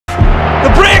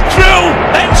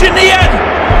engineered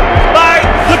by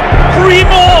the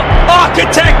primo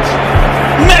architect,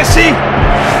 Messi.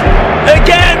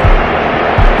 Again,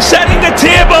 setting the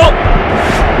table.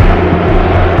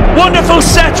 Wonderful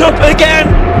setup again,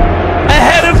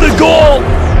 ahead of the goal.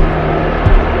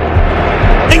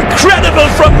 Incredible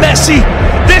from Messi.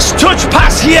 This touch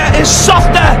pass here is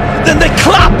softer than the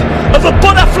clap of a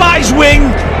butterfly's wing.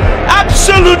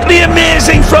 Absolutely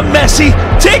amazing from Messi.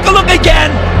 Take a look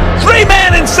again. 3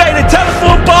 men inside a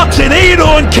telephone box in he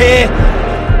don't care.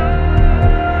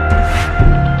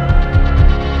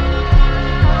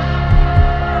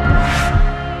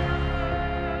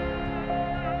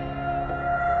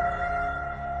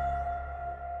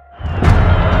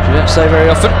 You don't say very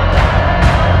often.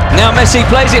 Now Messi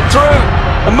plays it through,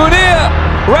 and Munir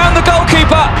round the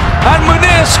goalkeeper, and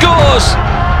Munir scores.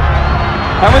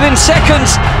 And within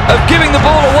seconds of giving the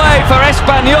ball away for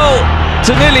Espanyol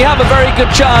to nearly have a very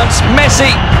good chance,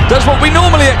 Messi does what we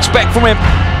normally expect from him,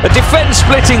 a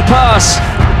defence-splitting pass.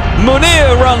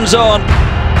 Munir runs on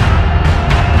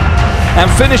and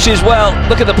finishes well.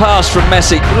 Look at the pass from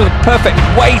Messi, with a perfect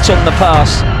weight on the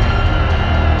pass.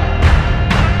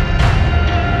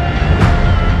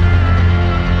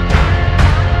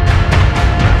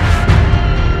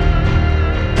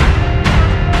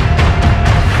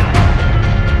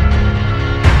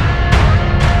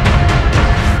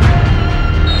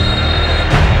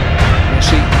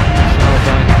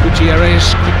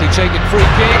 Suarez quickly taking free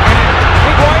kick.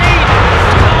 Higuain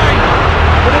denied,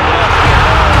 but it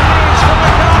is for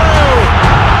Ricardo.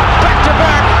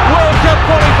 Back-to-back World Cup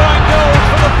qualifying goals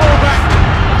for the fullback.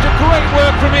 After great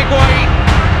work from Higuain.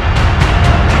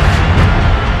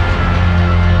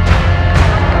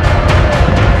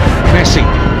 Messi.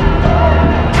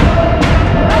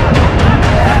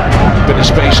 Bit of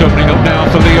space opening up now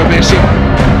for Leo Messi.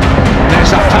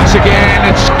 There's that pass again.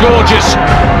 It's gorgeous.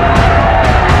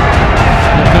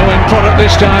 No end product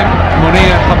this time.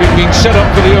 Munir having been set up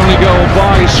for the only goal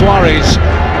by Suarez,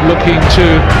 looking to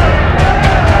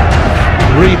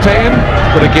repay him,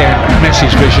 but again,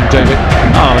 Messi's vision, David.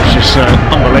 Oh, it's just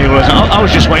unbelievable, isn't it? I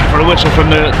was just waiting for a whistle from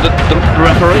the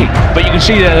referee, but you can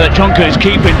see there that Jonker is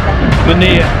keeping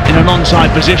Munir in an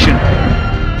onside position.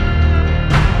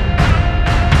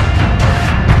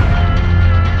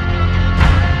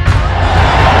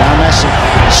 Now Messi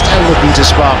still looking to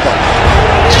sparkle.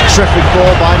 It's a terrific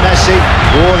ball by Messi.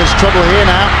 Oh, there's trouble here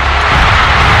now.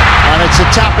 And it's a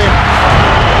tap-in.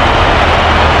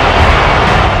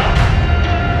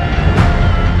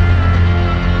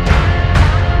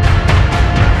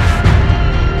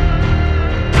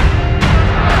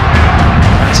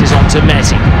 Passes on to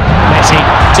Messi. Messi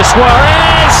to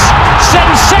Suarez.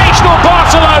 Sensational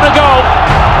Barcelona goal.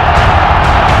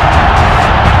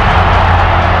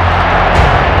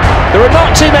 There are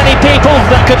not too many people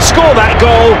that could score that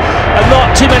goal, and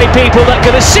not too many people that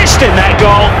could assist in that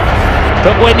goal.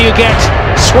 But when you get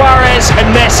Suarez and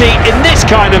Messi in this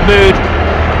kind of mood,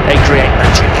 they create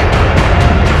magic.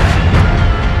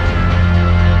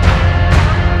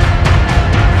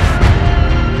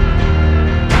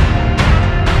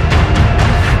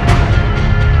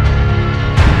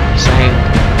 Saying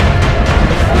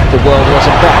the world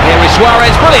wasn't back. Here is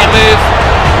Suarez, brilliant move.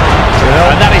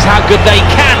 And that is how good they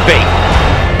can be.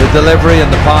 The delivery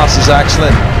and the pass is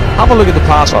excellent. Have a look at the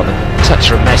pass on it. Touch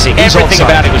from Messi. He's Everything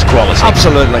offside. about it was quality.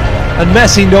 Absolutely. And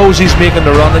Messi knows he's making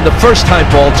the run, and the first time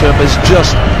ball to him is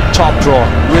just top draw.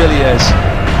 Really is.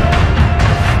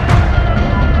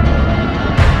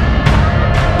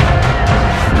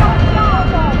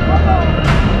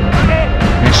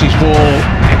 Messi's ball,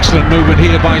 excellent movement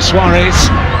here by Suarez.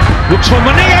 Looks for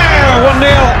Munir,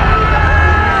 1-0.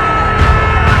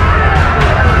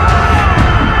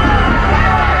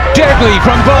 Deadly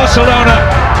from Barcelona.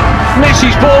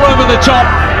 Messi's ball over the top,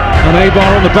 and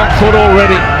Eibar on the back foot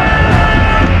already.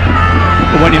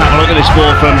 But when you have a look at this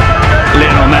ball from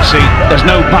Lionel Messi, there's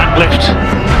no backlift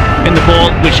in the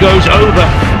ball, which goes over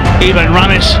even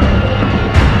Ramis.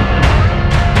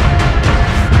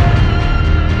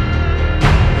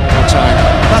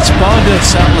 That's bound to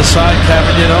settle the side,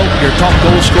 Kevin. You know, your top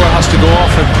goal scorer has to go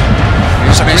off, and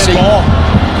here's a great ball,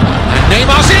 and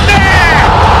Neymar's in there.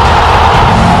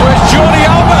 Where's Jordi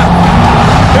Alba,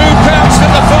 who bounced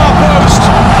at the far post?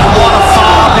 What a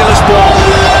fabulous ball.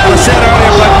 I said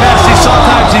earlier, when Messi,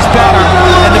 sometimes he's better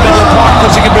in the middle of the park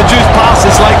because he can produce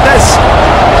passes like this.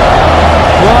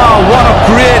 Wow, what a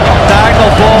great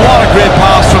diagonal ball, what a great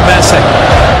pass from Messi.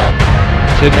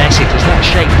 To Messi, does that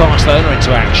shake Barcelona into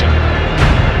action?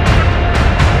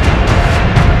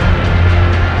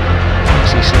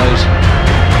 Messi slows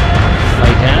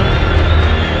play down.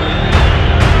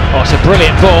 Oh, it's a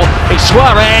brilliant ball. It's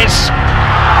Suarez.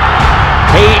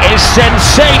 He is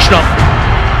sensational.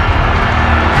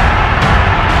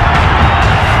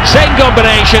 Same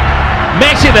combination.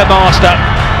 Messi the master.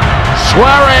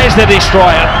 Suarez the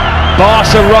destroyer.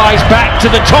 Barca rise back to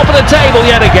the top of the table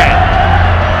yet again.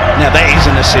 Now that is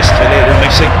an assist for Lionel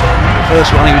Messi. The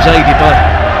first one he was aided by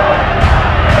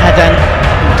Adan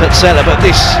Tatsela, but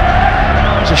this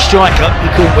as a striker you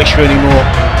couldn't wish for any more.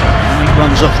 When he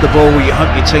runs off the ball, you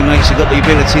hope your teammates have got the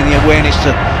ability and the awareness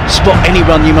to spot any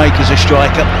run you make as a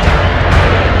striker.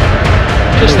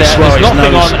 Just there's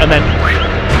nothing on and then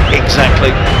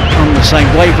exactly on the same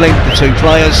wavelength, the two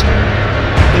players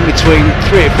in between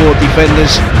 3 or 4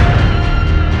 defenders.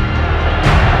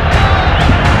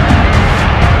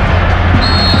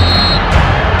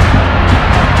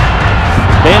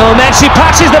 Lionel Messi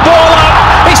passes the ball up.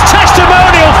 It's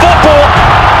testimonial football.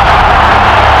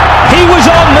 He was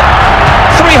on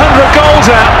 300 goals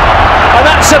now, and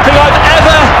that's something I've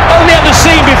only ever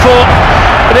seen before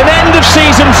in an end of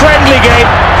season friendly game.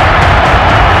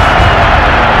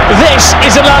 This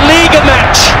is a La Liga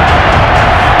match,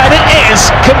 and it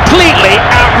is completely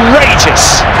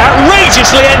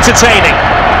outrageously entertaining.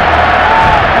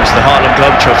 It's the Harlem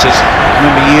Globetrotters.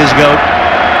 Remember years ago,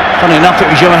 funny enough, it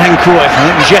was Johan Cruyff,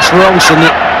 and it was Jesper Olsen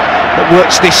that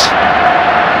works this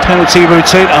penalty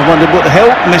routine. I wondered what the hell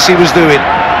Messi was doing.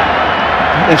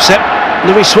 They've set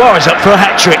Luis Suarez up for a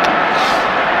hat-trick.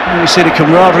 And we see the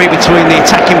camaraderie between the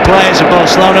attacking players of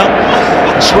Barcelona.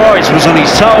 Suarez was on his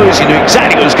toes, he knew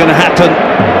exactly what was going to happen.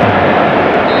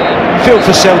 Feel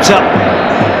for Celta.